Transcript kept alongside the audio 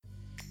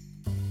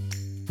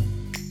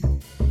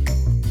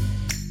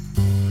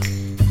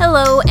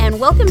Hello and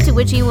welcome to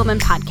Witchy Woman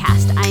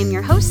Podcast. I am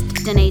your host,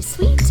 Danae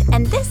Sweet,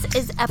 and this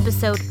is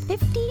episode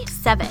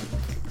 57.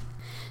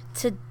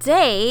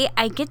 Today,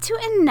 I get to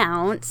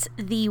announce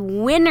the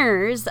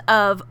winners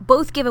of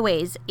both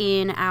giveaways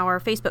in our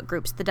Facebook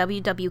groups, the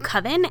WW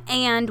Coven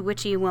and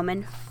Witchy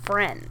Woman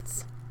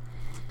Friends.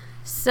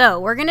 So,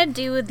 we're going to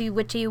do the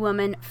Witchy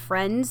Woman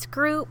Friends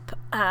group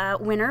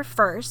winner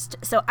first.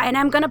 And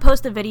I'm going to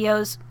post the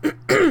videos.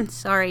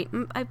 Sorry,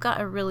 I've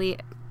got a really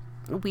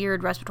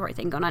weird respiratory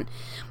thing going on.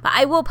 But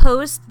I will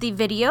post the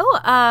video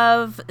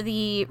of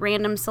the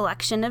random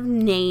selection of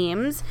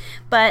names.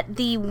 But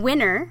the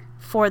winner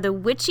for the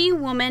Witchy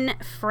Woman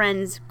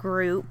Friends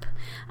group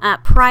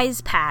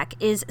prize pack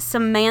is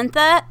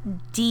Samantha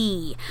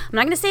D. I'm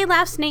not going to say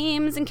last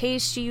names in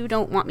case you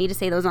don't want me to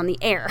say those on the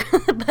air.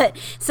 But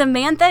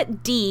Samantha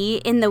D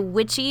in the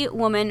Witchy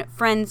Woman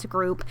Friends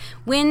group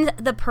wins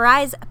the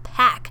prize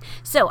pack.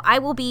 So I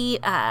will be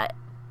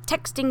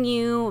texting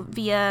you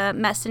via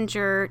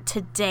Messenger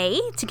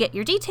today to get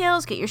your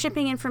details, get your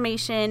shipping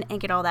information, and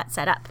get all that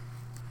set up.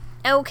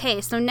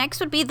 Okay, so next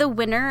would be the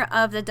winner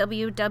of the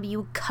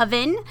WW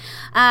Coven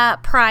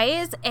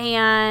prize,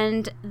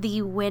 and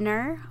the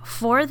winner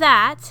for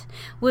that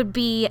would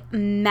be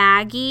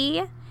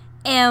Maggie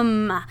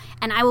M.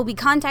 And I will be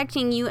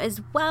contacting you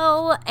as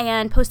well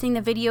and posting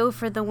the video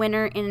for the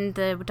winner in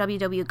the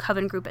WW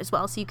Coven group as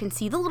well, so you can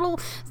see the little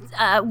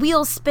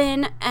wheel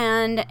spin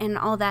and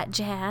all that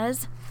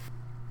jazz.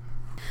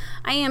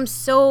 I am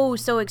so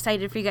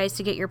excited for you guys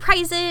to get your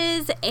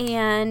prizes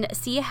and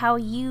see how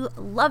you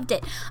loved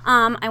it.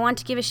 I want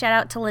to give a shout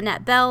out to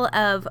Lynette Bell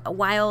of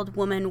Wild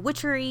Woman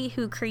Witchery,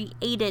 who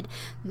created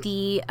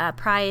the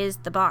prize,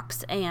 the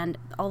box, and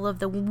all of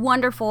the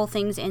wonderful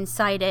things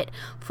inside it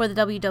for the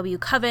WW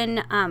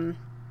Coven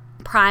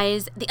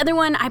prize. The other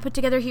one I put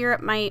together here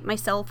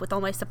myself with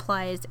all my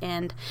supplies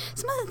and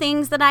some of the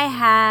things that I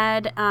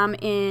had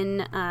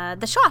in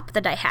the shop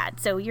that I had.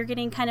 So you're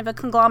getting kind of a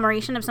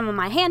conglomeration of some of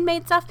my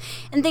handmade stuff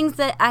and things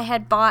that I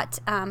had bought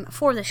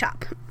for the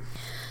shop.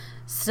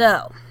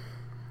 So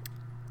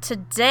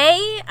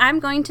today I'm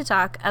going to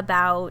talk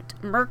about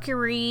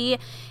Mercury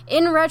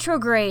in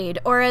retrograde,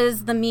 or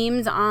as the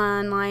memes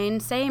online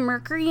say,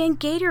 Mercury in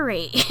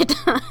Gatorade.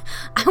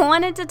 I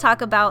wanted to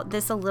talk about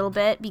this a little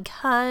bit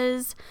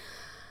because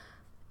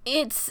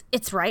it's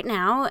right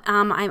now.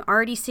 I'm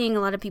already seeing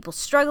a lot of people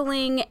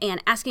struggling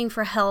and asking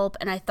for help,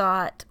 and I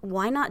thought,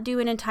 why not do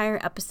an entire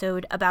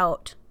episode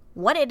about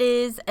what it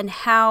is and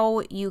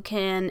how you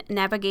can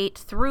navigate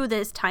through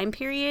this time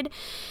period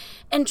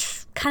and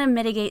kind of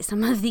mitigate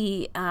some of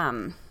the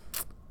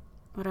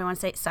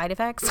side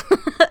effects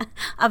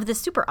of this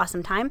super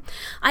awesome time.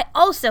 I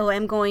also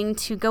am going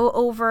to go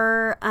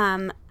over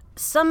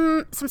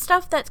some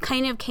stuff that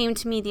kind of came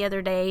to me the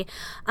other day.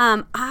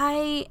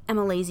 I am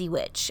a lazy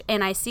witch,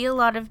 and I see a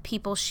lot of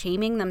people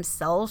shaming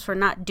themselves for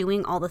not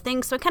doing all the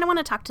things. So I kind of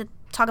want to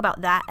talk about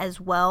that as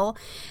well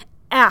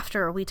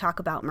after we talk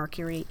about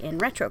Mercury in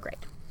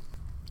retrograde.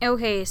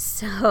 Okay,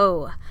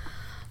 so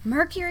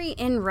Mercury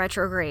in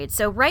retrograde.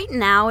 So right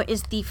now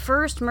is the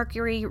first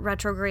Mercury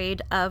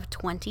retrograde of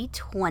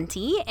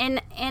 2020,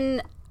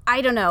 and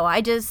I don't know.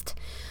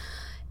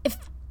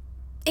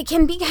 It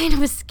can be kind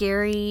of a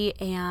scary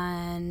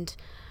and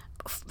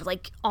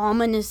like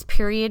ominous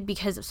period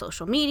because of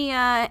social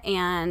media,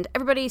 and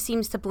everybody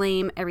seems to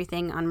blame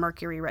everything on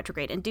Mercury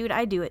retrograde. And dude,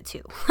 I do it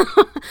too.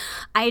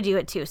 I do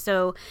it too.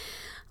 So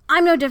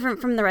I'm no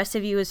different from the rest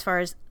of you as far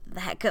as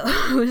that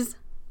goes.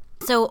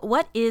 So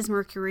what is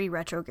Mercury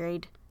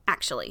retrograde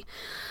actually?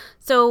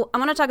 So I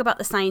want to talk about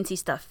the sciencey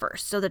stuff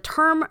first. So the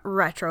term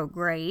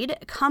retrograde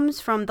comes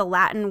from the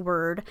Latin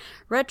word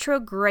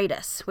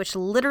retrogradus, which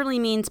literally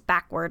means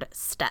backward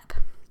step.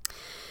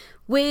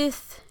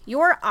 With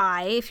your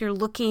eye, if you're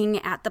looking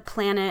at the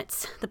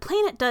planets, the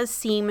planet does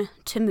seem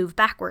to move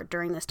backward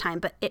during this time,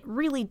 but it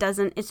really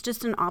doesn't. It's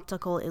just an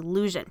optical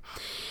illusion.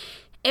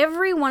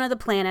 Every one of the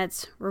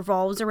planets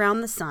revolves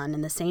around the sun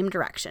in the same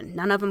direction.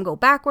 None of them go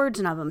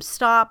backwards, none of them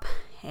stop.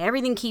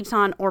 Everything keeps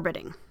on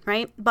orbiting,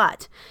 right?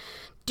 But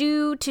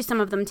due to some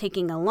of them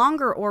taking a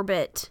longer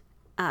orbit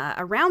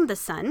around the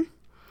sun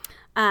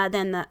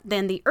than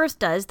the Earth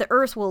does, the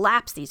Earth will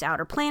lapse these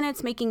outer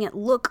planets, making it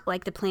look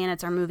like the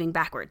planets are moving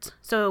backwards.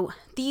 So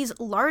these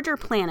larger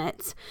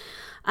planets,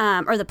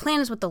 or the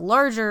planets with the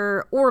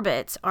larger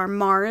orbits, are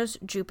Mars,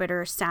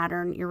 Jupiter,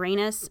 Saturn,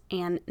 Uranus,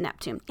 and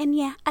Neptune. And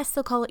yeah, I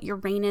still call it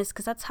Uranus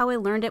because that's how I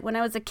learned it when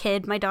I was a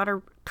kid. My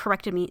daughter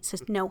corrected me. It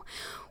says, no,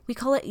 we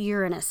call it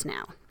Uranus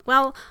now.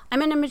 Well,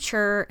 I'm an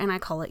immature and I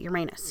call it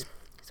Uranus.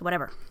 So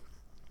whatever.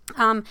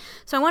 So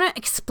I want to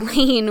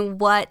explain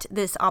what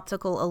this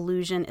optical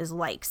illusion is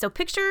like. So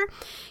picture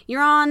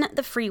you're on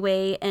the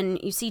freeway and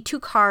you see two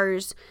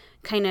cars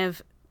kind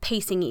of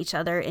pacing each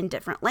other in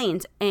different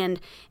lanes. And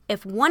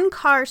if one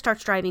car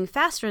starts driving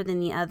faster than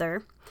the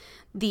other,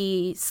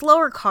 the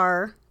slower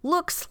car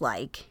looks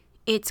like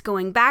it's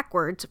going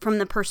backwards from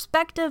the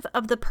perspective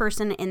of the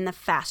person in the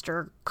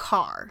faster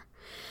car.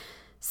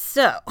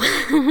 So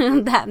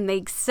that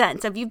makes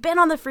sense. If you've been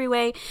on the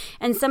freeway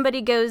and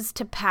somebody goes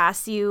to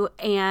pass you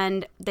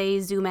and they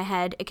zoom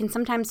ahead, it can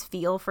sometimes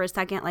feel for a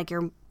second like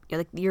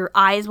your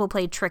eyes will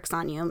play tricks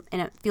on you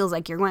and it feels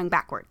like you're going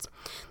backwards.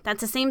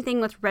 That's the same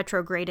thing with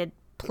retrograded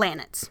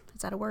planets.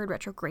 Is that a word?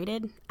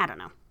 Retrograded? I don't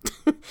know.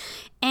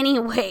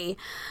 Anyway,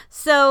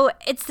 so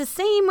it's the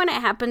same when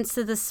it happens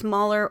to the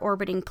smaller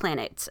orbiting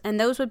planets, and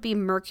those would be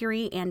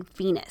Mercury and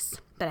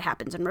Venus, but it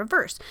happens in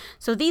reverse.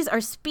 So these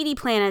are speedy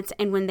planets,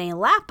 and when they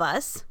lap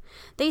us,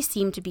 they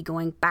seem to be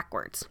going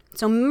backwards.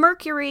 So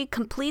Mercury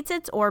completes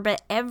its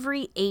orbit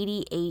every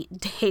 88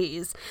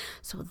 days.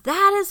 So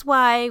that is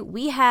why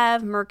we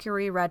have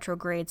Mercury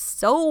retrograde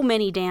so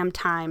many damn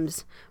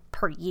times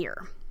per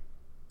year.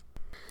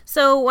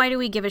 So why do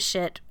we give a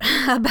shit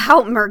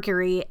about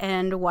Mercury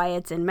and why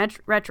it's in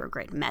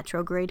retrograde?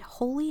 Retrograde?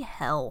 Holy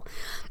hell.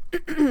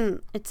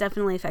 It's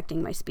definitely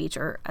affecting my speech,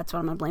 or that's what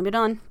I'm going to blame it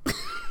on.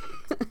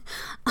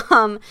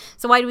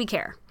 So why do we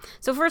care?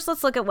 So first,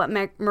 let's look at what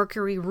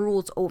Mercury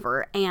rules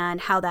over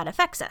and how that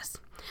affects us.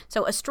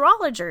 So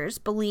astrologers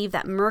believe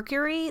that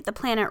Mercury, the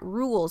planet,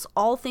 rules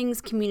all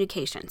things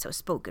communication. So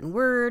spoken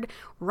word,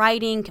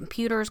 writing,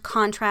 computers,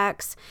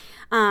 contracts.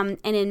 And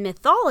in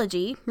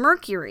mythology,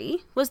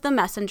 Mercury was the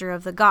messenger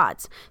of the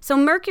gods. So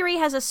Mercury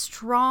has a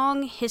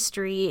strong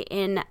history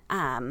in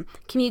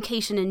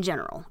communication in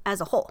general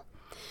as a whole.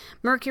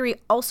 Mercury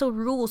also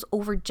rules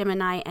over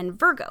Gemini and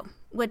Virgo,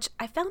 which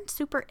I found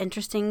super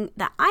interesting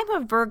that I'm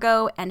a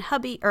Virgo and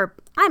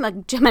I'm a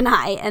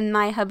Gemini and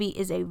my hubby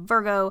is a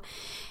Virgo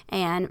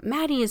and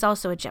Maddie is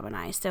also a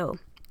Gemini. So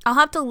I'll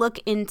have to look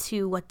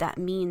into what that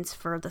means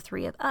for the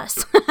three of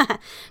us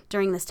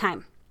during this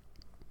time.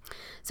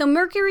 So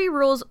Mercury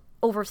rules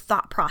over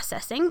thought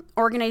processing,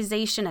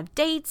 organization of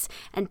dates,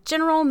 and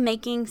general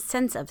making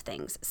sense of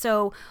things.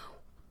 So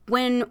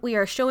when we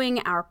are showing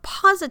our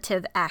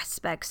positive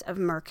aspects of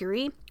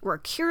Mercury, we're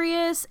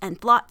curious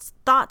and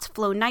thoughts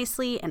flow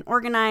nicely and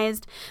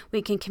organized.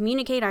 We can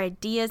communicate our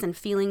ideas and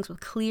feelings with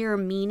clear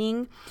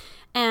meaning.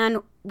 And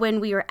when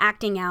we are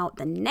acting out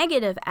the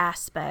negative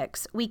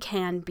aspects, we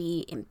can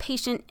be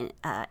impatient,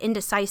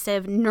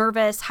 indecisive,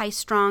 nervous,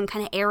 high-strung,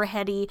 kind of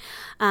airheady,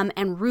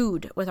 and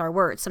rude with our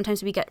words.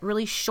 Sometimes we get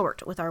really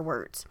short with our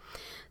words.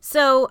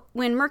 So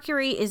when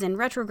Mercury is in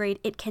retrograde,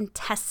 it can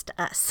test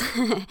us.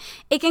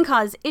 It can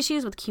cause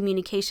issues with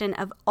communication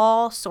of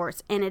all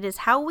sorts, and it is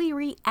how we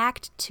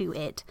react to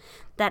it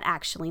that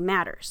actually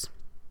matters.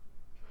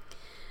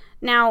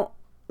 Now,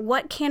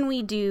 what can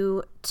we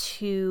do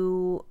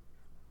to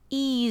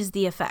ease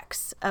the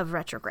effects of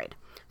retrograde?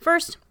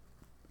 First,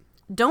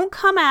 don't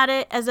come at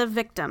it as a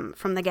victim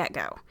from the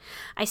get-go.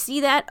 I see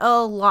that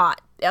a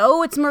lot.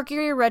 Oh, it's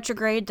Mercury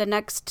retrograde. The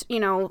next,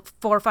 4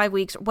 or 5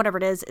 weeks, whatever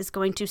it is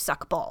going to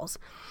suck balls.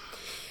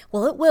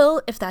 Well, it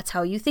will if that's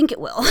how you think it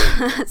will.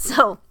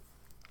 So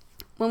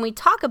when we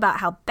talk about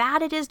how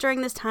bad it is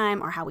during this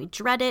time or how we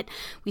dread it,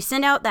 we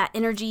send out that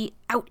energy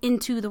out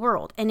into the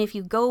world. And if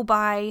you go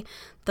by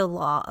the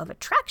law of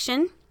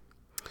attraction,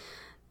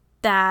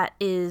 that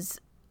is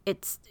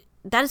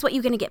what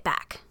you're going to get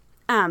back.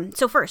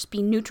 So first,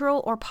 be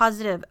neutral or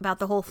positive about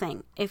the whole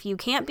thing. If you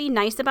can't be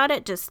nice about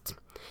it, just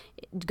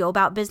go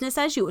about business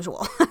as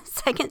usual.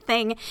 Second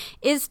thing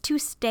is to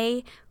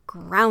stay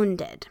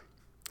grounded.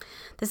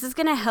 This is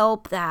going to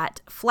help that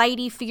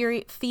flighty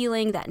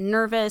feeling, that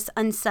nervous,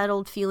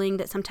 unsettled feeling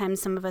that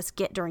sometimes some of us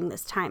get during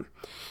this time.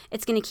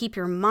 It's going to keep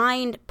your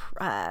mind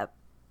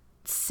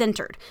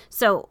centered.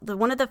 So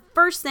one of the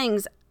first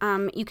things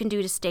you can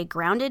do to stay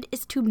grounded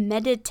is to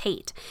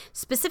meditate,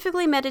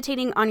 specifically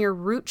meditating on your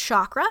root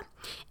chakra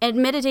and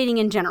meditating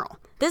in general.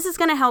 This is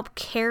going to help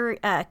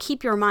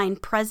keep your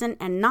mind present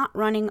and not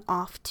running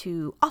off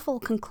to awful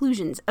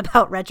conclusions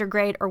about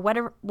retrograde or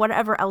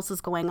whatever else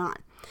is going on.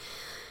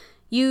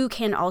 You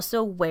can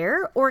also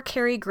wear or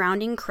carry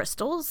grounding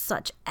crystals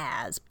such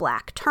as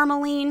black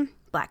tourmaline,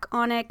 black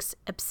onyx,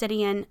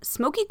 obsidian,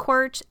 smoky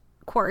quartz,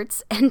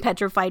 and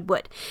petrified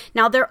wood.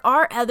 Now, there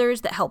are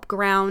others that help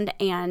ground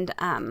and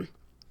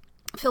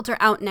filter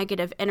out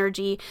negative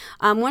energy.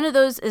 One of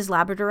those is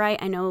labradorite.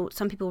 I know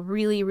some people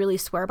really, really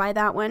swear by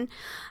that one.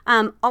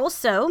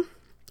 Also,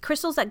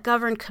 crystals that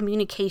govern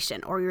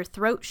communication or your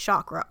throat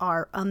chakra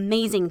are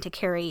amazing to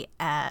carry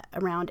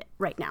around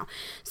right now.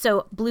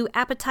 So blue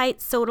apatite,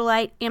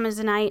 sodalite,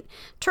 amazonite,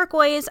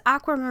 turquoise,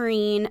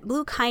 aquamarine,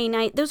 blue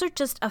kyanite, those are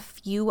just a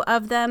few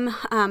of them.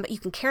 But you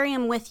can carry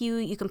them with you.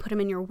 You can put them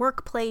in your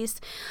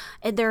workplace.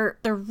 They're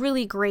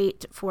really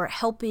great for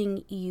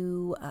helping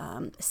you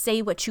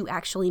say what you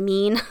actually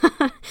mean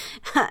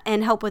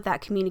and help with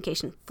that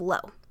communication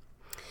flow.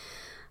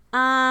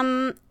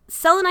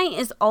 Selenite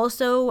is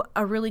also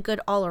a really good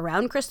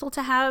all-around crystal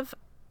to have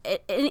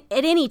at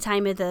any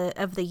time of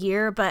the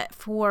year, but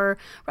for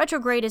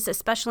retrograde it's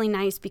especially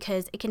nice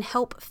because it can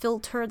help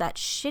filter that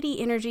shitty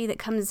energy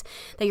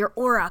that your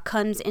aura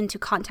comes into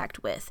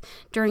contact with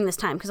during this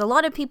time. Because a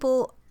lot of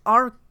people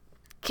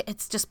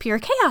it's just pure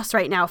chaos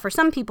right now for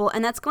some people,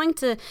 and that's going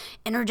to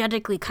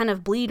energetically kind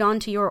of bleed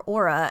onto your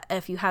aura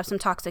if you have some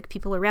toxic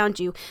people around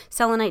you.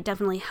 Selenite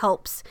definitely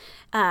helps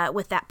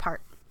with that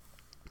part.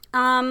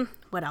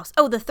 What else?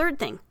 Oh, the third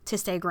thing to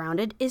stay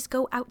grounded is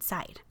go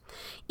outside.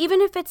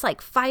 Even if it's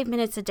like 5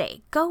 minutes a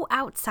day, go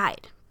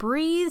outside.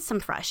 Breathe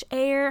some fresh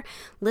air,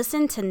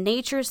 listen to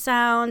nature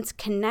sounds,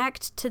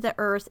 connect to the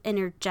earth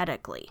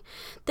energetically.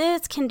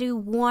 This can do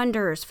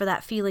wonders for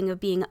that feeling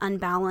of being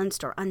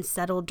unbalanced or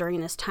unsettled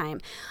during this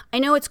time. I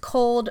know it's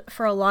cold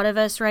for a lot of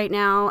us right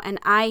now, and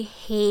I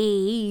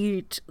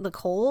hate the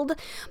cold,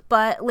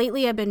 but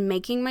lately I've been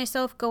making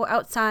myself go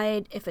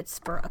outside, if it's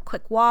for a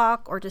quick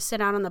walk or to sit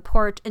out on the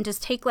porch and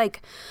just take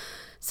like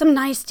some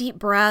nice deep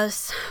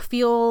breaths,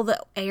 feel the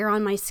air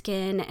on my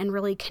skin, and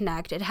really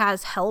connect. It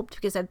has helped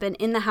because I've been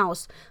in the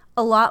house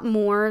a lot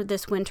more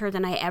this winter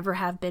than I ever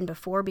have been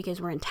before because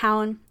we're in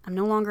town. I'm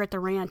no longer at the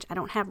ranch. I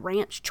don't have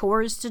ranch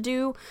chores to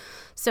do.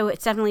 So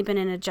it's definitely been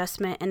an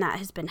adjustment, and that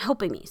has been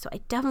helping me. So I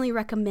definitely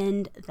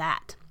recommend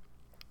that.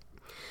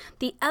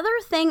 The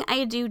other thing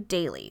I do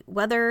daily,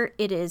 whether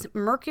it is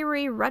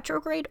Mercury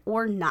retrograde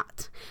or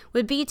not,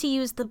 would be to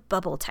use the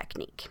bubble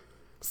technique.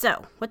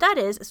 So what that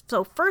is,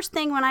 so first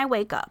thing when I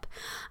wake up,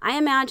 I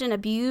imagine a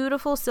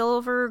beautiful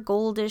silver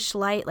goldish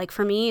light. Like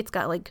for me, it's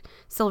got like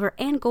silver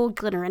and gold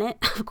glitter in it,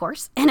 of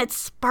course, and it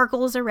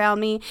sparkles around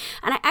me.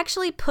 And I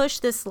actually push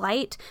this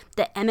light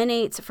that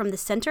emanates from the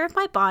center of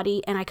my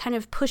body, and I kind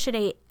of push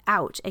it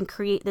out and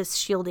create this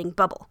shielding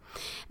bubble.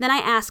 Then I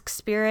ask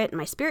Spirit and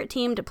my spirit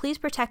team to please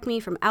protect me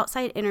from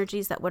outside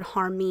energies that would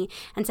harm me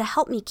and to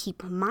help me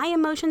keep my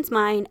emotions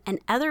mine and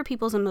other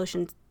people's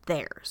emotions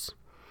theirs.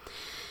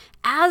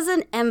 As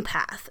an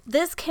empath,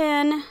 this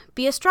can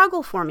be a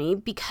struggle for me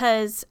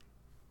because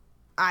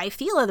I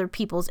feel other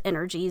people's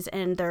energies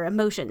and their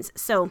emotions.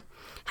 So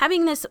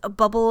having this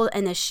bubble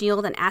and this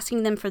shield and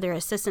asking them for their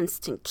assistance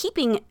to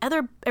keeping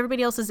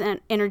everybody else's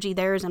energy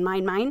theirs and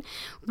mine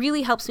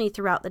really helps me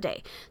throughout the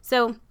day.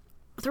 So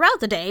throughout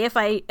the day, if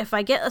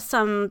I get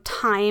some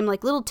time,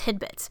 like little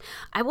tidbits,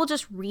 I will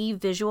just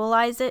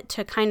re-visualize it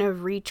to kind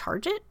of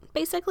recharge it,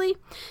 basically.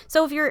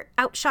 So if you're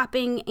out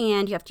shopping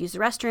and you have to use the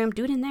restroom,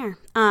 do it in there.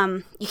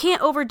 You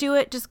can't overdo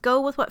it. Just go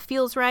with what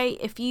feels right.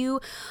 If you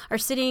are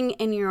sitting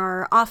in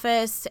your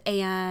office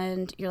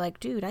and you're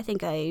like, dude, I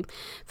think I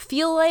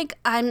feel like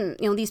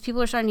these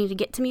people are starting to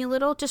get to me a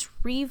little, just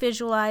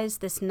re-visualize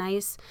this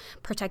nice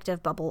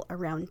protective bubble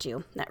around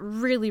you. That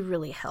really,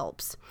 really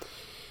helps.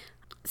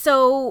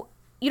 So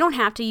you don't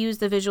have to use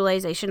the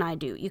visualization I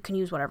do. You can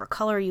use whatever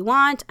color you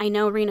want. I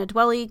know Rena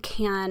Dwelly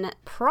can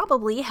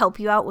probably help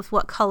you out with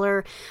what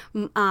color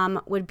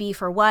would be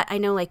for what. I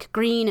know like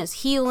green is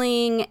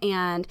healing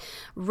and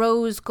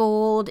rose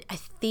gold, I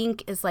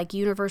think, is like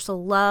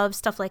universal love,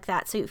 stuff like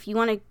that. So if you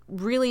want to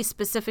really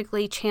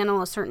specifically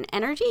channel a certain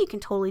energy, you can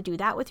totally do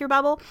that with your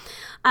bubble.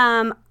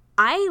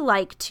 I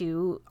like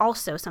to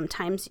also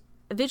sometimes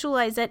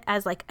visualize it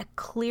as like a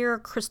clear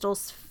crystal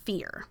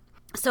sphere.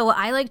 So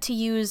I like to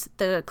use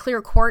the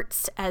clear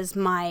quartz as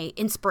my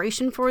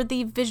inspiration for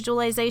the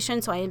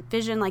visualization. So I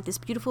envision like this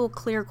beautiful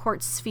clear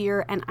quartz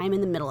sphere and I'm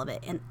in the middle of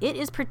it and it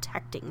is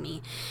protecting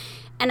me.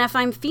 And if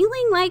I'm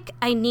feeling like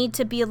I need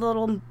to be a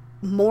little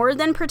more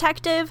than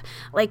protective,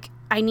 like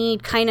I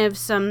need kind of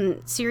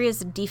some serious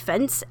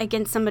defense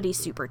against somebody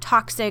super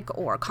toxic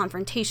or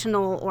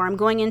confrontational, or I'm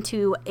going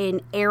into an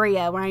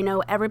area where I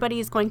know everybody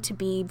is going to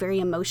be very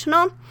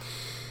emotional,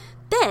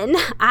 then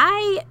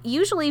I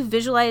usually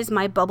visualize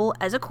my bubble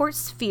as a quartz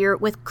sphere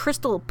with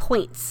crystal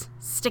points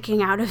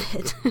sticking out of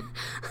it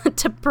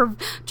to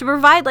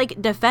provide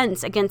like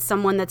defense against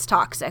someone that's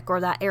toxic or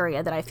that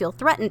area that I feel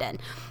threatened in.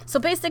 So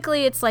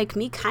basically it's like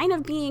me kind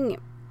of being,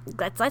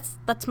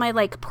 that's my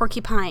like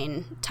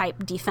porcupine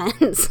type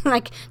defense.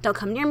 Like, don't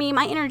come near me,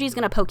 my energy is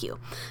going to poke you.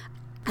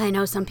 I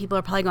know some people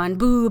are probably going,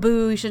 boo,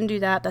 boo, you shouldn't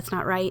do that, that's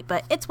not right,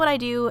 but it's what I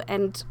do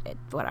and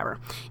whatever.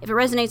 If it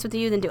resonates with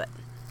you, then do it.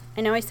 I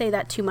know I say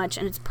that too much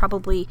and it's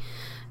probably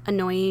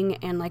annoying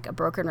and like a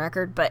broken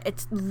record, but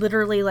it's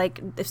literally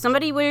like if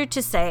somebody were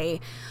to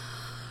say,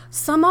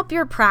 sum up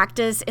your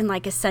practice in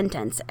like a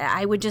sentence,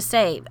 I would just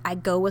say, I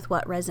go with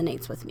what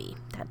resonates with me.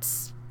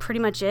 That's pretty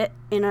much it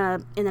in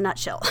a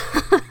nutshell.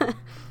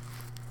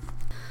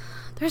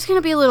 There's going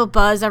to be a little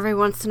buzz every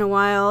once in a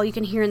while you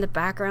can hear in the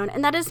background,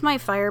 and that is my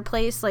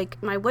fireplace.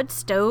 Like my wood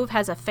stove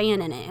has a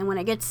fan in it, and when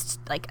it gets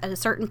like a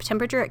certain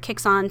temperature, it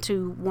kicks on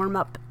to warm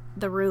up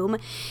the room.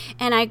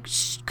 And I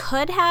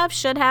should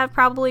have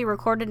probably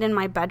recorded in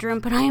my bedroom,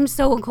 but I am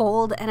so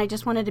cold and I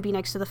just wanted to be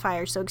next to the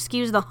fire, so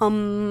excuse the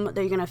hum that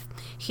you're gonna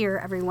hear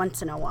every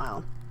once in a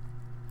while.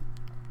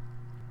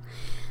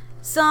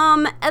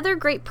 Some other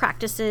great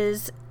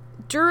practices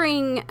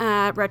during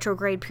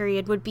retrograde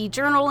period would be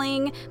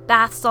journaling,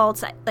 bath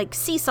salts, like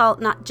sea salt,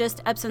 not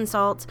just Epsom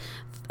salt.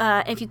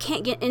 If you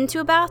can't get into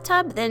a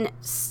bathtub, then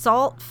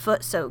salt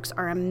foot soaks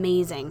are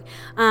amazing.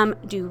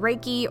 Do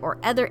Reiki or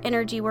other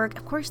energy work.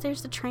 Of course,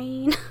 there's the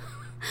train.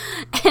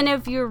 And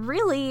if you're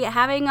really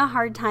having a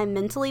hard time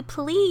mentally,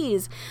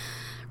 please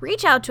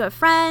reach out to a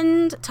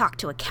friend, talk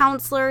to a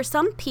counselor.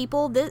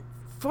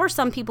 For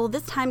some people,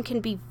 this time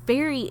can be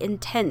very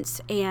intense,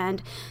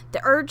 and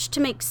the urge to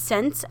make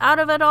sense out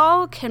of it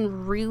all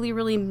can really,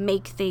 really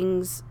make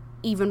things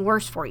even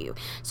worse for you.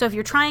 So if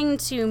you're trying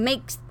to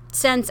make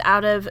sense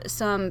out of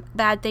some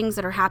bad things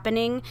that are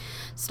happening,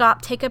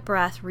 stop, take a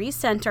breath,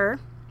 recenter.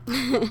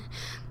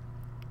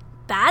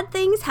 Bad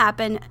things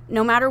happen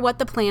no matter what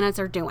the planets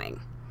are doing.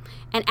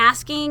 And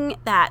asking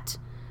that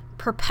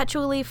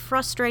perpetually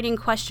frustrating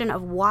question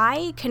of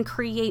why can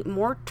create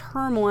more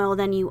turmoil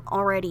than you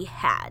already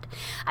had.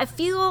 I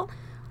feel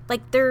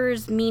like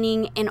there's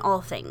meaning in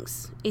all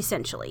things,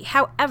 essentially.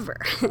 However,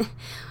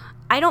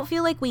 I don't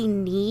feel like we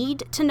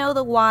need to know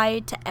the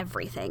why to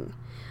everything.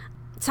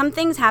 Some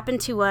things happen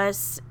to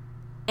us,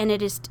 and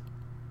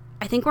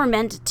I think we're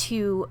meant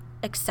to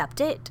accept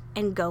it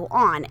and go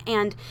on.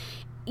 And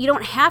you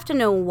don't have to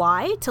know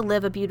why to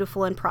live a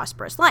beautiful and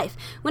prosperous life.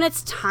 When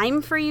it's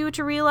time for you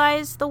to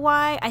realize the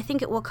why, I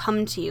think it will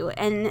come to you.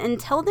 And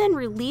until then,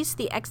 release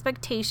the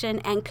expectation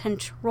and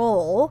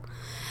control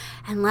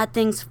and let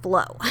things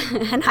flow.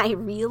 And I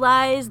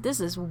realize this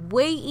is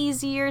way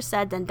easier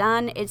said than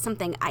done. It's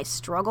something I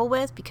struggle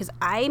with because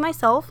I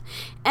myself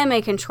am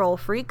a control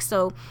freak.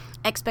 So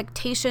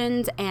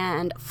expectations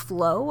and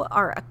flow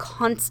are a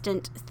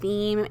constant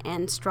theme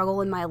and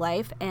struggle in my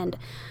life. And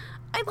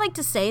I'd like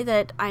to say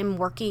that I'm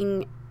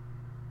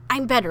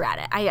better at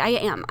it. I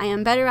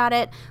am better at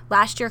it.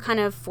 Last year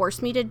kind of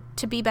forced me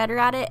to be better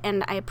at it,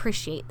 and I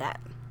appreciate that.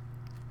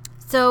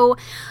 So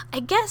I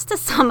guess to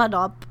sum it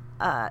up,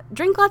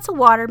 drink lots of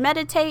water,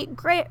 meditate,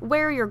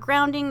 wear your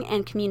grounding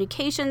and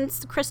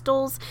communications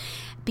crystals,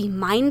 be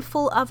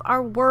mindful of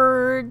our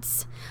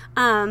words,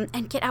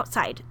 and get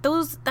outside.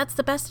 That's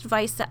the best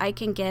advice that I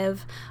can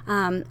give.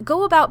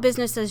 Go about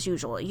business as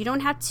usual. You don't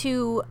have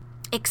to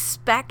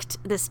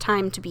expect this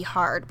time to be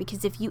hard,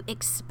 because if you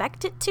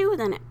expect it to,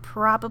 then it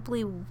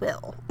probably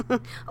will.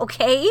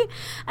 Okay?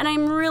 And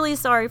I'm really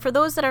sorry for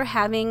those that are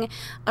having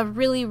a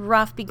really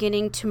rough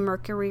beginning to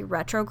Mercury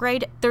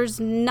retrograde. There's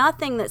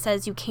nothing that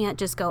says you can't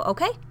just go,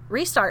 okay,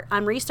 restart.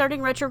 I'm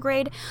restarting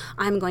retrograde.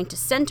 I'm going to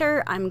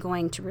center. I'm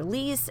going to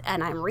release,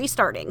 and I'm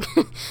restarting.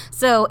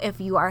 So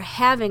if you are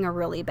having a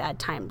really bad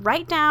time,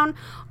 write down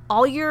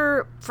all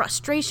your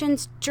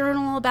frustrations,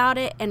 journal about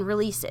it, and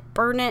release it.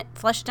 Burn it,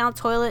 flush down the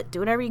toilet, do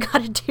whatever you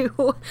gotta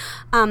do.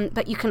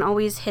 But you can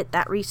always hit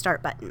that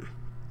restart button.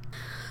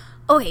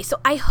 Okay, so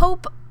I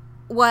hope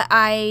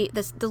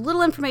the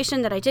little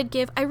information that I did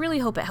give, I really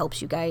hope it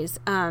helps you guys.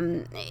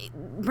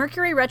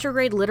 Mercury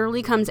retrograde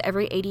literally comes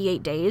every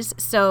 88 days,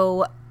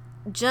 so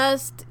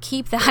just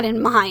keep that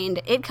in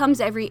mind. It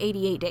comes every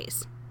 88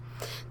 days.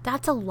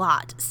 That's a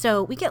lot.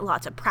 So we get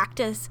lots of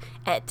practice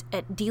at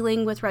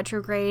dealing with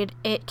retrograde.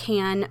 It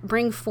can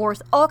bring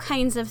forth all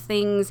kinds of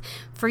things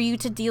for you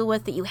to deal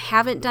with that you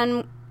haven't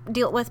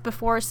dealt with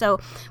before. So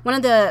one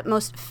of the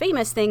most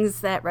famous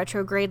things that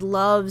retrograde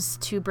loves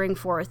to bring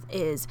forth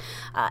is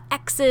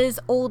exes,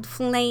 old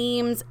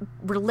flames,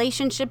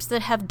 relationships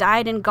that have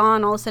died and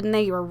gone. All of a sudden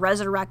they were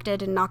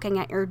resurrected and knocking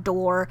at your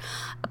door.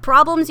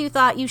 Problems you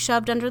thought you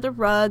shoved under the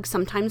rug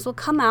sometimes will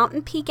come out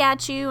and peek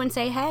at you and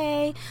say,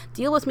 hey,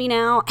 deal with me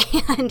now.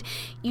 And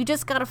you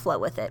just got to flow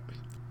with it.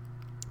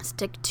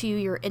 Stick to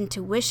your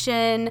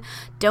intuition.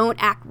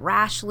 Don't act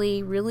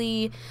rashly.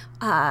 Really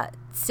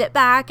sit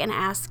back and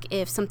ask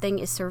if something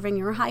is serving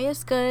your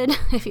highest good,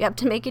 if you have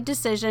to make a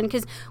decision,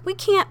 because we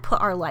can't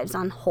put our lives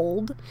on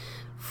hold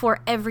for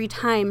every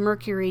time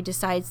Mercury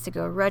decides to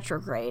go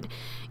retrograde.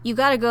 You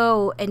got to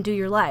go and do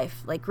your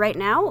life. Like right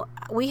now,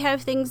 we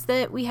have things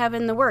that we have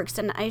in the works,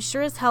 and I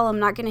sure as hell am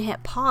not going to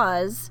hit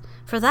pause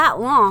for that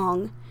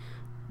long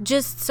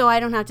just so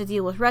I don't have to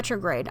deal with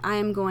retrograde. I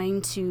am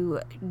going to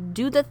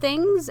do the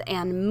things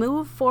and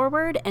move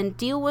forward and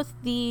deal with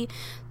the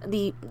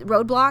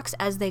roadblocks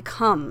as they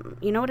come.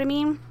 You know what I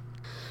mean?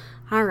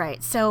 All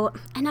right, so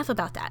enough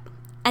about that.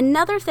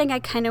 Another thing I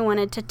kind of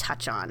wanted to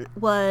touch on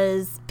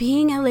was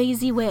being a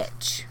lazy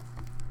witch.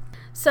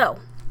 So,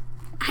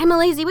 I'm a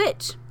lazy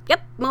witch.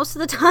 Yep, most of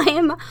the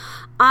time.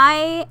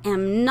 I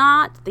am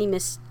not the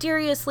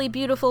mysteriously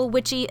beautiful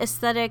witchy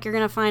aesthetic you're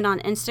going to find on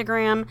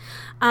Instagram.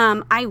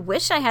 I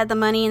wish I had the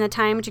money and the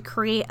time to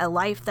create a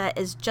life that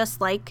is just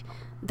like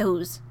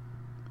those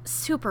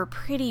super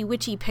pretty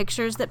witchy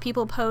pictures that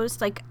people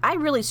post. Like, I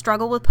really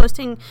struggle with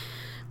posting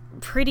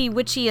pretty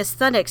witchy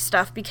aesthetic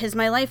stuff because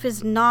my life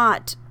is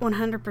not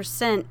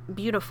 100%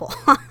 beautiful.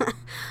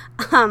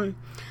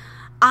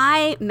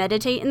 I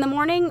meditate in the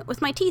morning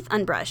with my teeth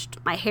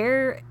unbrushed. My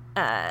hair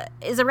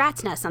is a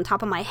rat's nest on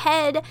top of my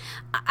head.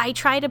 I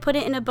try to put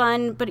it in a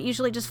bun, but it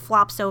usually just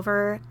flops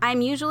over.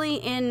 I'm usually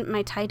in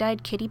my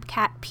tie-dyed kitty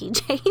cat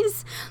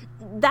PJs.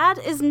 That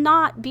is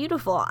not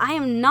beautiful. I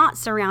am not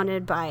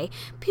surrounded by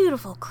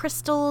beautiful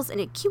crystals in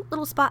a cute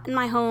little spot in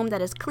my home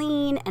that is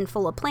clean and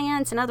full of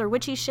plants and other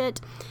witchy shit.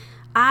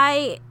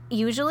 I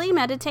usually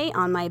meditate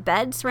on my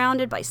bed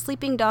surrounded by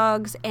sleeping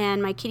dogs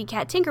and my kitty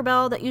cat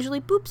Tinkerbell that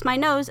usually boops my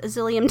nose a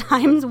zillion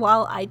times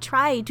while I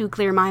try to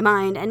clear my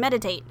mind and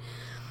meditate.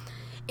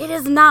 It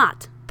is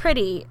not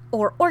pretty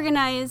or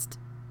organized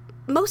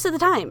most of the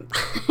time.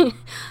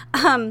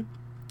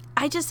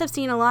 I just have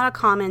seen a lot of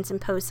comments and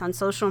posts on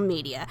social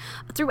media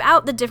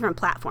throughout the different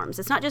platforms.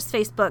 It's not just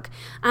Facebook.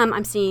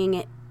 I'm seeing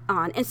it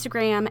on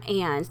Instagram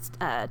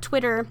and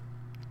Twitter.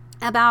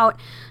 about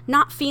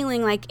not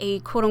feeling like a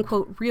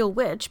quote-unquote real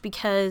witch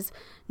because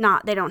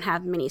they don't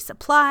have many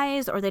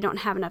supplies or they don't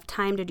have enough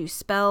time to do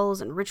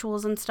spells and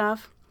rituals and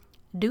stuff.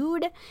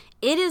 Dude,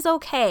 it is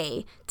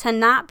okay to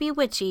not be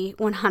witchy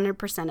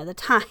 100% of the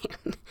time.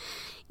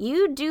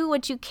 You do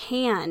what you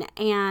can,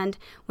 and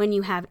when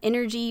you have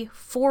energy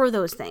for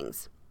those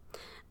things.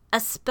 A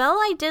spell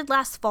I did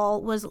last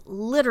fall was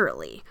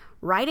literally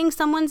writing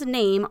someone's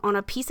name on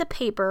a piece of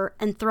paper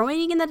and throwing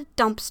it in the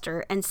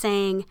dumpster and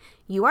saying,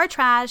 "You are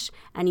trash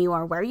and you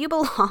are where you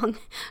belong,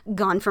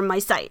 gone from my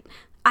sight."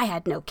 I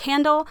had no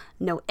candle,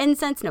 no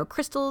incense, no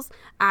crystals.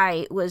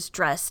 I was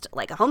dressed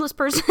like a homeless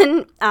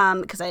person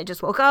because I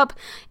just woke up.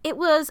 It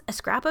was a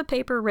scrap of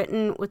paper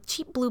written with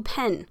cheap blue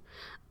pen.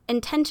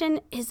 Intention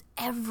is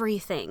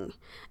everything.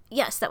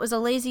 Yes, that was a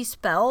lazy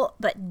spell,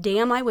 but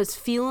damn, I was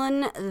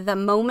feeling the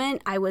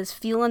moment. I was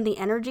feeling the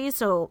energy,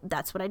 so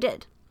that's what I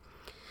did.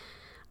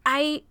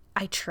 I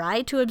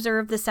try to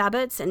observe the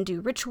Sabbats and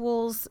do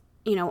rituals,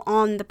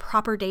 on the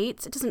proper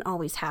dates. It doesn't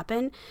always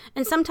happen.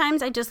 And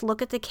sometimes I just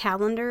look at the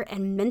calendar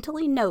and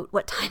mentally note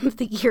what time of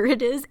the year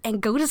it is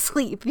and go to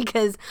sleep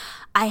because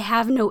I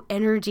have no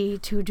energy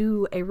to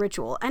do a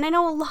ritual. And I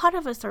know a lot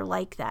of us are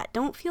like that.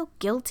 Don't feel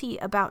guilty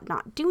about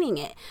not doing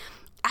it.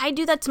 I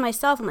do that to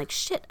myself. I'm like,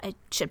 shit, I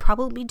should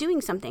probably be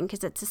doing something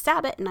because it's a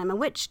Sabbat and I'm a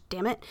witch,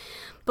 damn it.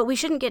 But we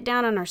shouldn't get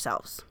down on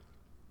ourselves.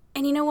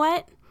 And you know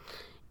what?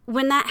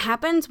 When that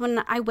happens,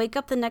 when I wake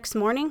up the next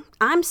morning,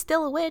 I'm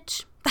still a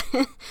witch.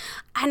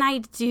 And I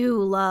do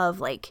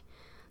love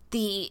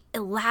the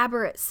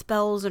elaborate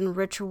spells and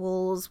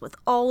rituals with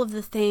all of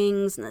the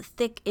things and the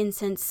thick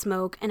incense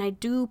smoke, and I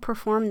do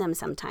perform them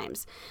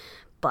sometimes.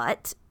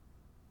 But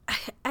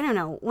I don't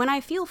know, when I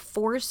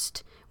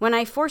force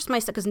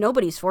myself, because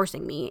nobody's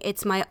forcing me,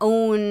 it's my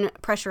own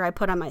pressure I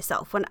put on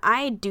myself. When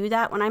I do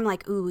that, when I'm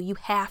like, ooh, you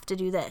have to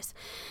do this,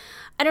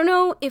 I don't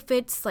know if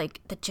it's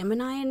like the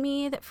Gemini in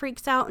me that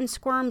freaks out and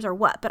squirms or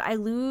what, but I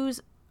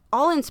lose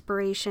all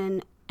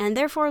inspiration and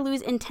therefore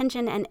lose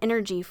intention and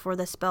energy for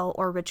the spell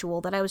or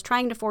ritual that I was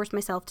trying to force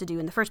myself to do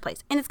in the first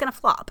place. And it's going to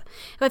flop.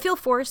 If I feel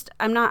forced,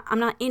 I'm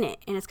not in it,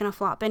 and it's going to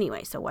flop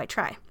anyway, so why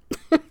try?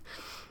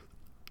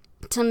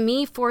 To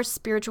me, forced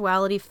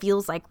spirituality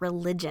feels like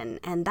religion,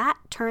 and that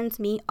turns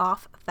me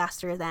off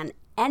faster than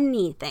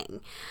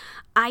anything.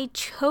 I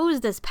chose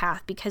this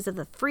path because of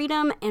the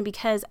freedom and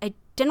because I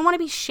didn't want to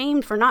be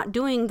shamed for not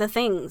doing the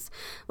things,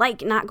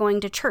 like not going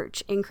to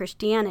church in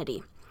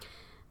Christianity.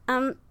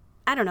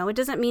 I don't know, it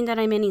doesn't mean that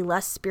I'm any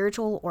less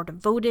spiritual or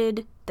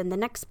devoted than the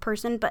next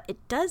person, but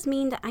it does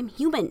mean that I'm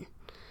human.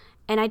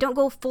 And I don't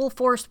go full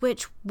force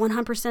witch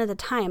 100% of the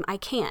time. I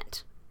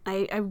can't.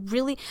 I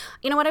really,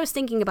 what I was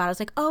thinking about, I was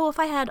like, oh, if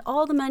I had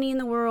all the money in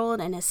the world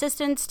and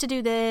assistants to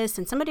do this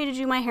and somebody to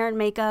do my hair and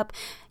makeup,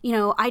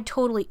 no, I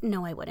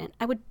wouldn't.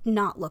 I would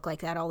not look like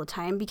that all the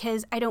time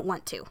because I don't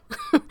want to.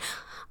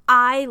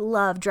 I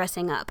love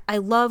dressing up. I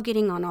love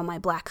getting on all my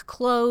black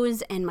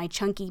clothes and my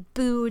chunky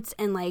boots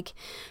and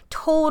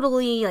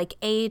totally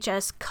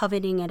AHS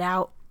coveting it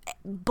out.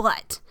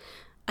 But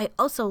I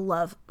also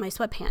love my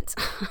sweatpants.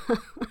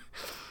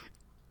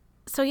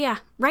 So yeah,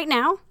 right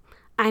now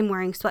I'm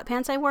wearing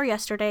sweatpants I wore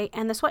yesterday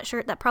and the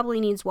sweatshirt that probably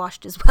needs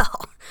washed as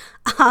well.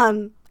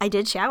 I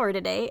did shower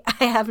today.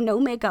 I have no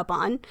makeup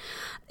on.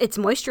 It's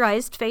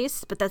moisturized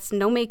face, but that's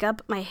no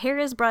makeup. My hair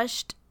is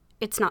brushed.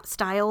 It's not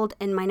styled,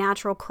 and my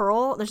natural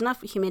curl, there's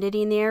enough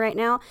humidity in the air right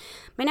now.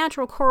 My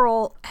natural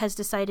curl has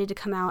decided to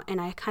come out, and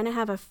I kind of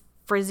have a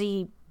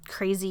frizzy,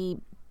 crazy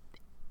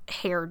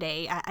hair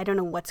day. I don't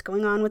know what's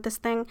going on with this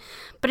thing.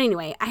 But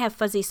anyway, I have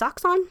fuzzy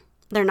socks on.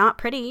 They're not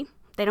pretty.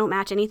 They don't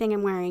match anything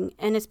I'm wearing,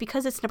 and it's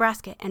because it's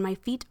Nebraska, and my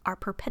feet are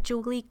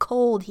perpetually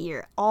cold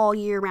here all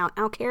year round.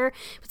 I don't care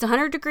if it's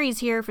 100 degrees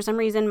here. For some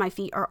reason, my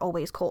feet are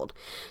always cold.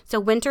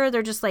 So winter,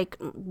 they're just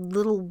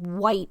little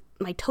white.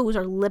 My toes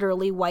are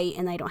literally white,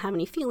 and I don't have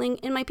any feeling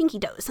in my pinky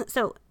toes.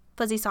 So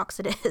fuzzy socks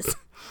it is.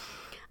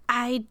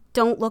 I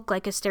don't look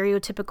like a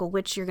stereotypical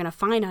witch you're going to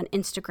find on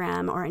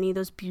Instagram or any of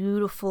those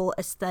beautiful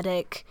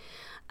aesthetic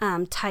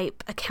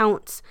type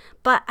accounts,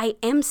 but I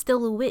am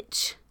still a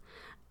witch.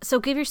 So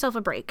give yourself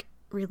a break.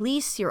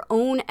 Release your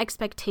own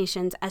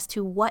expectations as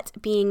to what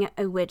being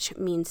a witch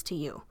means to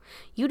you.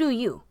 You do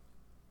you.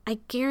 I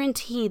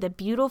guarantee the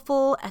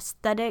beautiful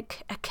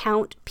aesthetic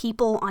account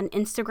people on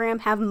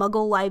Instagram have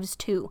muggle lives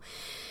too.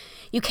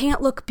 You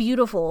can't look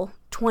beautiful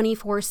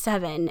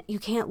 24/7. You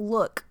can't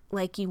look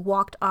like you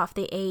walked off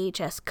the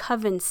AHS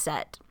Coven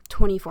set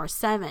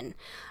 24/7.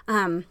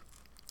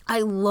 I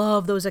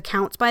love those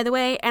accounts, by the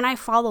way, and I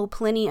follow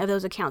plenty of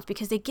those accounts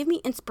because they give me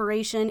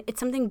inspiration. It's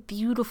something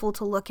beautiful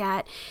to look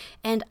at,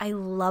 and I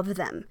love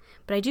them.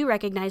 But I do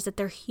recognize that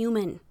they're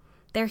human.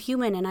 They're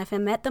human, and if I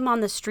met them on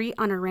the street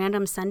on a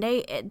random Sunday,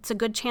 it's a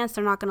good chance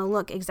they're not going to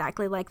look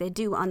exactly like they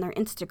do on their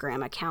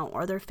Instagram account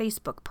or their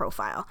Facebook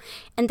profile.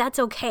 And that's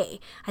okay.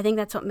 I think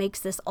that's what makes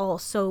this all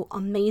so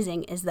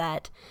amazing, is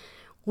that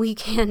we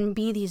can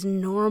be these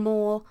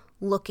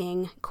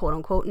normal-looking,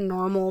 quote-unquote,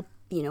 normal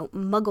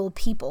muggle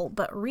people,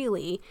 but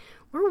really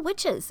we're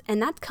witches,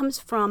 and that comes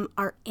from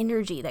our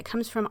energy, that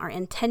comes from our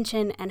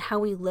intention and how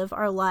we live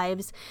our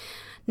lives,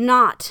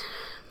 not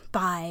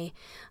by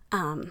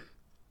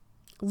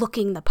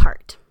looking the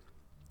part.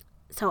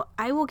 So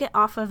I will get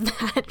off of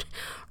that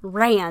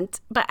rant,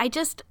 but I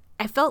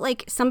felt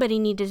like somebody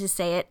needed to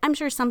say it. I'm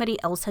sure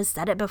somebody else has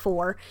said it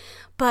before,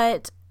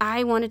 but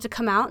I wanted to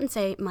come out and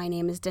say, my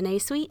name is Danae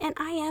Sweet, and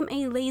I am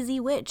a lazy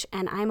witch,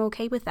 and I'm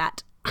okay with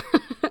that.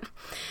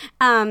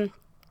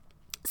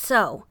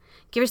 So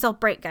give yourself a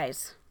break,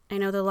 guys. I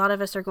know that a lot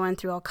of us are going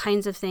through all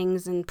kinds of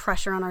things, and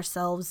pressure on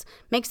ourselves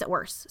makes it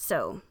worse.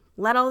 So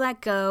let all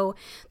that go.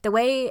 The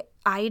way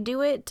I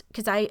do it,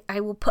 because I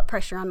will put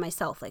pressure on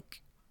myself.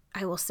 Like,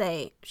 I will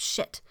say,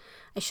 shit,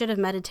 I should have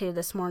meditated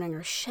this morning,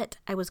 or shit,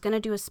 I was going to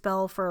do a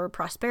spell for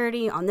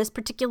prosperity on this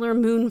particular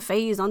moon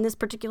phase on this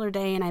particular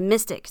day, and I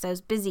missed it because I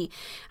was busy.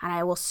 And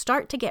I will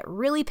start to get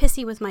really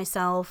pissy with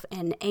myself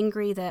and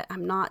angry that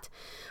I'm not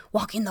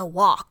walking the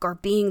walk or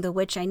being the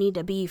witch I need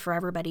to be for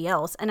everybody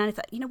else. And I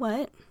thought, you know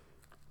what?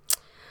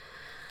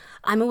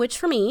 I'm a witch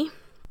for me.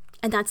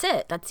 And that's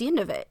it. That's the end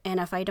of it. And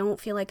if I don't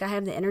feel like I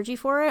have the energy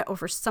for it, or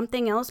for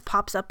something else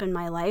pops up in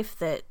my life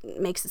that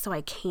makes it so I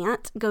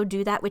can't go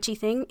do that witchy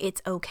thing,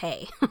 it's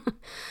okay.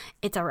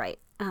 It's all right.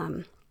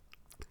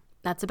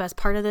 That's the best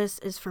part of this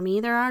is, for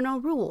me, there are no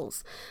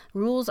rules.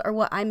 Rules are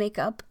what I make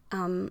up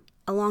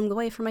along the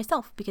way for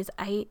myself, because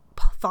I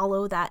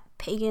follow that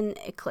pagan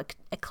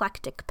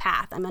eclectic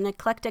path. I'm an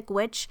eclectic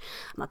witch.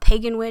 I'm a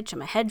pagan witch.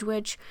 I'm a hedge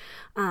witch.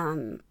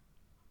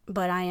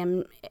 But I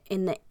am,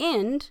 in the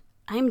end,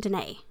 I'm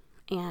Danae.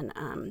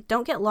 And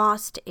don't get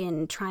lost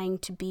in trying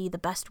to be the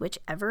best witch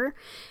ever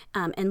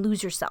and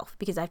lose yourself,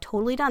 because I've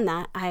totally done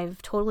that.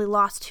 I've totally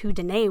lost who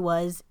Danae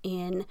was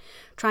in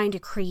trying to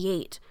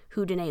create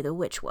who Danae the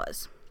witch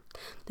was.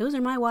 Those are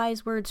my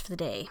wise words for the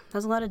day.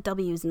 There's a lot of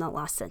W's in that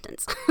last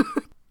sentence.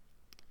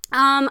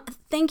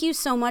 Thank you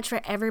so much for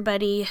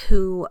everybody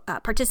who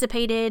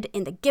participated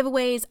in the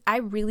giveaways. I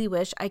really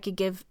wish I could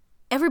give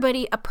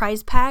everybody a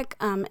prize pack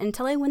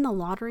until I win the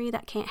lottery.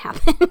 That can't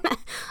happen.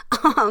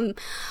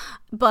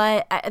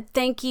 But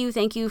thank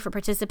you for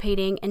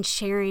participating and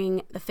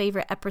sharing the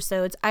favorite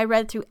episodes. I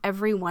read through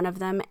every one of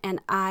them,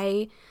 and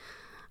I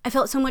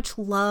felt so much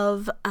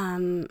love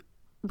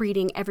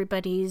reading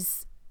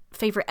everybody's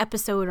favorite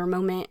episode or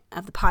moment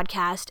of the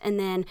podcast. And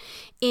then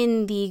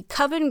in the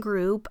Coven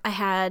group, I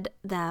had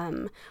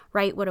them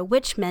write what a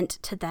witch meant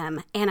to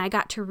them, and I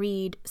got to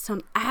read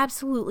some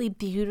absolutely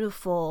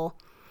beautiful,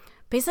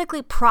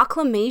 basically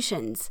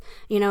proclamations,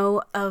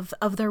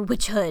 of their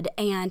witchhood.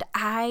 And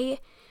I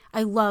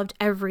loved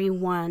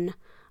everyone's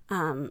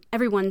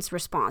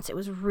response. It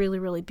was really,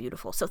 really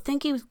beautiful. So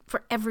thank you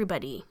for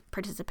everybody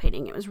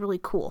participating. It was really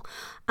cool.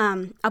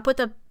 I'll put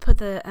the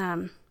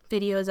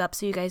videos up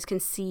so you guys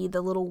can see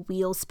the little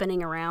wheel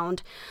spinning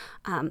around.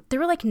 There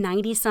were like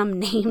 90 some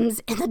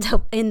names in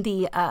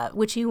the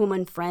Witchy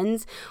Woman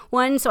Friends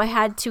one, so I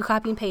had to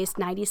copy and paste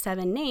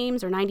 97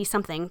 names, or 90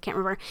 something, can't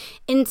remember,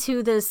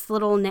 into this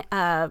little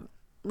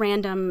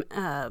random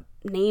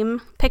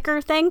name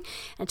picker thing,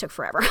 and it took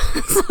forever.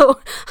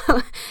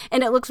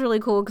 And it looks really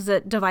cool because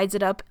it divides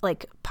it up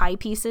like pie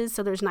pieces,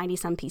 so there's 90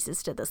 some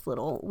pieces to this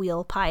little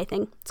wheel pie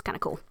thing. It's kind of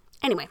cool.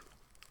 Anyway,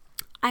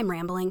 I'm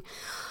rambling.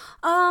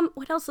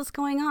 What else is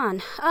going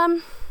on?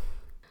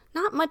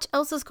 Not much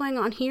else is going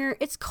on here.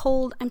 It's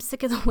cold. I'm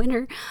sick of the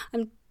winter.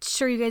 I'm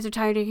sure you guys are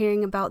tired of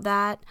hearing about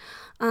that.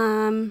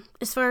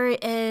 As far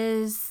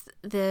as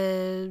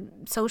the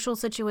social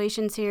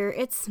situations here,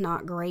 it's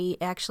not great.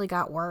 It actually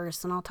got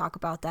worse, and I'll talk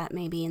about that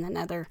maybe in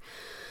another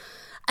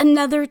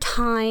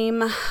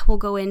time. We'll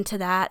go into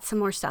that. Some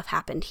more stuff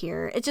happened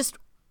here. It just,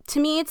 to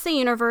me, it's the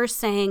universe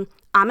saying,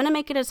 I'm going to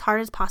make it as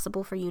hard as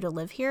possible for you to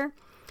live here,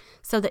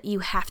 so that you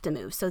have to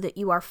move, so that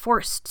you are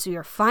forced, so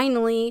you're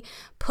finally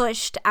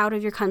pushed out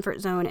of your comfort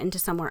zone into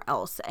somewhere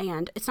else.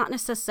 And it's not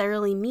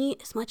necessarily me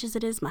as much as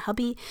it is my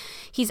hubby.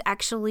 He's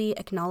actually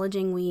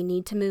acknowledging we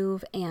need to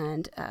move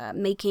and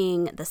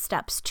making the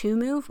steps to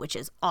move, which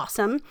is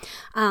awesome.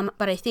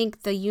 But I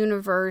think the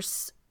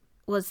universe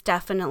was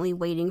definitely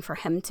waiting for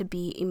him to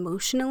be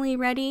emotionally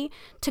ready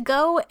to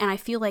go, and I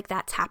feel like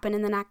that's happened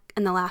in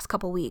the last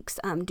couple weeks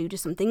due to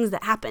some things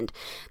that happened.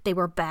 They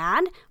were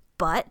bad,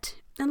 but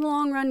in the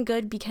long run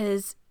good,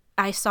 because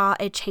I saw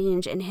a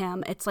change in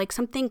him. It's like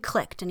something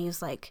clicked, and he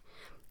was like,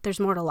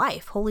 there's more to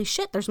life. Holy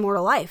shit, there's more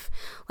to life.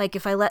 Like,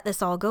 if I let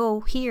this all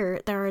go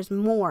here, there is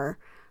more.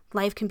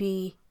 Life can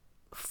be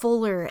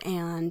fuller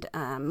and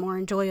more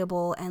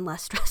enjoyable and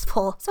less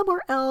stressful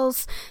somewhere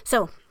else.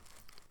 So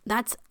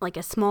that's like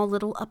a small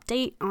little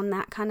update on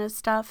that kind of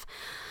stuff.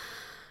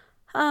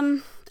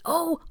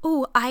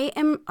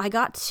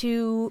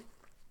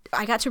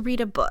 I got to read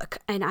a book,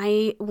 and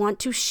I want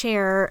to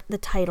share the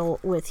title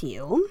with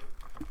you.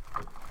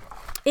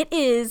 It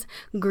is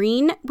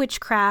Green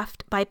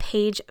Witchcraft by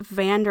Paige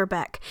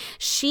Vanderbeck.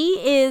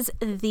 She is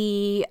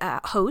the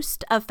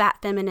host of Fat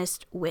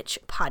Feminist Witch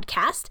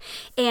podcast,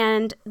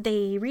 and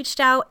they reached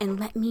out and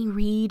let me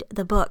read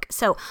the book.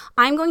 So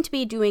I'm going to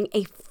be doing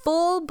a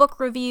full book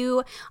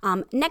review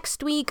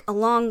next week,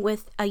 along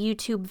with a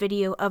YouTube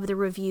video of the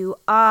review.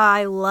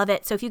 I love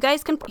it. So if you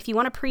guys if you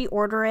want to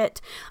pre-order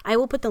it, I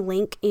will put the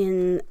link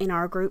in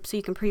our group so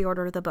you can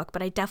pre-order the book.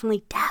 But I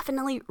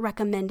definitely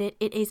recommend it.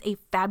 It is a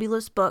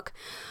fabulous book.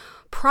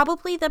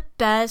 Probably the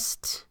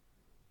best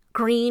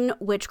green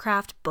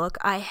witchcraft book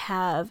I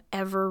have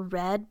ever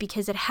read,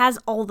 because it has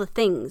all the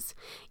things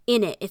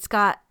in it. It's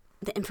got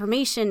the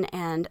information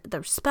and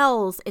the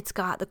spells. It's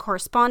got the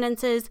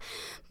correspondences.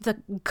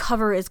 The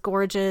cover is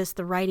gorgeous.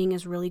 The writing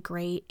is really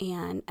great.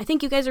 And I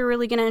think you guys are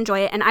really going to enjoy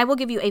it. And I will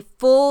give you a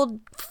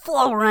full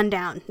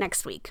rundown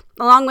next week,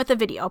 along with a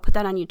video. I'll put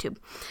that on YouTube,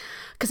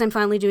 because I'm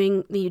finally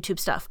doing the YouTube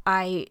stuff.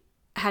 I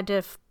had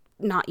to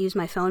not use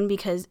my phone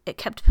because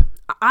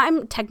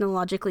I'm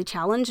technologically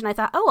challenged, and I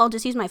thought, I'll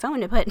just use my phone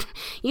to put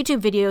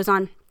YouTube videos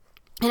on,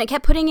 and it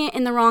kept putting it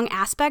in the wrong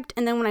aspect,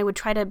 and then when I would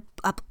try to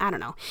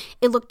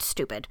it looked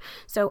stupid.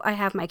 So I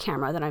have my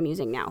camera that I'm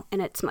using now,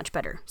 and it's much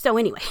better. So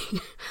anyway,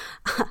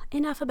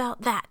 enough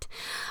about that.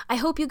 I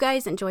hope you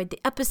guys enjoyed the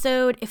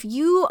episode. If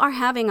you are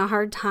having a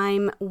hard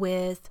time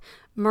with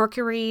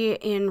Mercury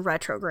in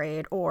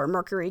retrograde, or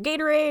Mercury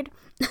Gatorade,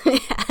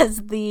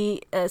 as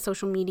the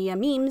social media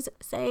memes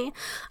say,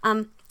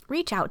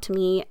 reach out to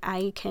me.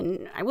 I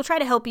will try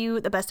to help you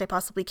the best I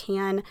possibly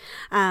can.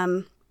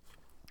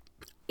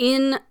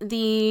 In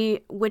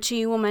the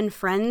Witchy Woman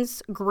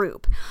Friends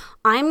group,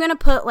 I'm going to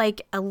put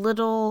like a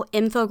little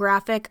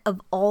infographic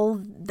of all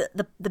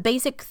the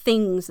basic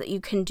things that you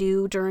can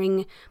do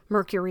during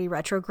Mercury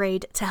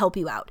retrograde to help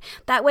you out.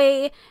 That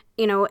way,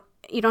 you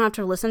don't have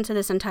to listen to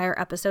this entire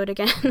episode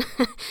again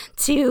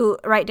to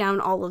write down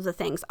all of the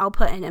things. I'll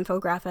put an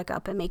infographic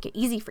up and make it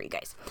easy for you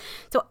guys.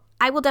 So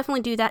I will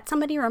definitely do that.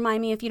 Somebody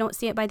remind me if you don't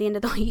see it by the end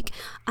of the week.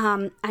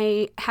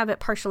 I have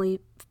it partially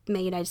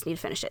made. I just need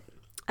to finish it.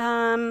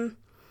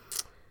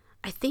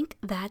 I think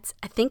that's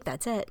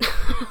it.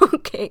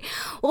 Okay.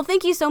 Well,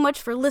 thank you so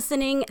much for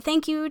listening.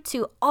 Thank you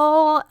to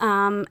all.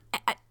 I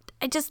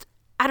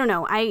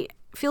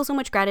feel so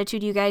much gratitude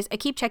to you guys. I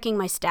keep checking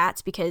my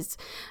stats because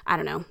I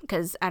don't know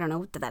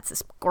that that's a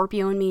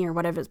Scorpio in me or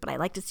whatever it is, but I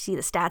like to see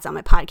the stats on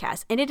my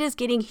podcast, and it is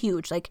getting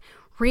huge, like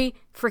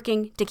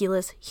freaking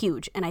ridiculous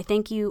huge. And I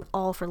thank you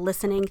all for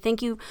listening.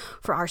 Thank you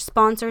for our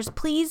sponsors.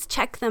 Please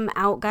check them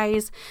out,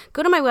 guys.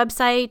 Go to my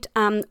website,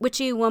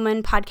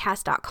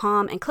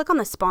 witchywomanpodcast.com, and click on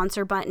the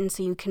sponsor button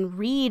so you can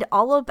read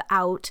all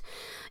about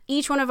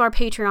each one of our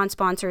Patreon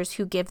sponsors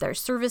who give their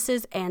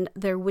services and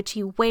their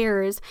witchy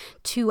wares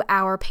to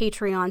our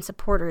Patreon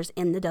supporters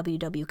in the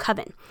WW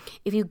Coven.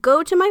 If you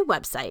go to my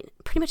website,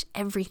 pretty much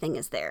everything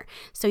is there.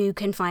 So you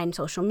can find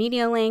social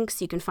media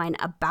links, you can find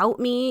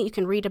about me, you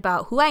can read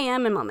about who I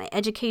am and what my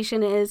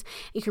education is,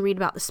 you can read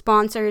about the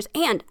sponsors,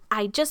 and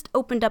I just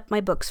opened up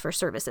my books for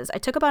services. I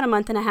took about a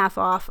month and a half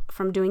off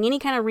from doing any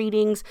kind of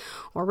readings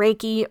or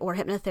Reiki or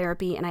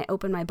hypnotherapy, and I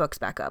opened my books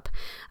back up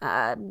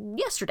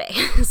yesterday.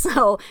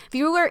 So if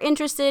you were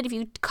interested, if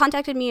you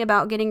contacted me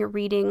about getting a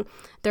reading,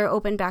 they're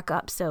open back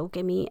up. So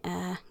give me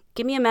a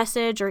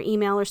message or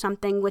email or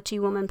something,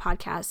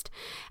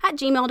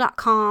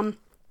 witchywomanpodcast@gmail.com.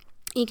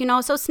 You can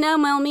also snail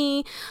mail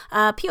me,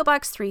 P.O.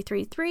 Box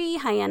 333,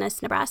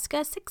 Hyannis,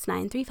 Nebraska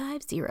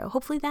 69350.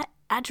 Hopefully that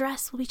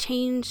address will be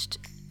changed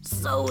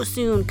so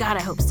soon. God,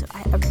 I hope so.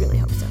 I really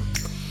hope so.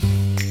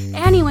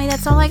 Anyway,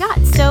 that's all I got.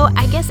 So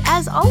I guess,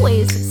 as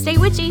always, stay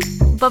witchy.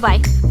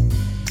 Bye-bye.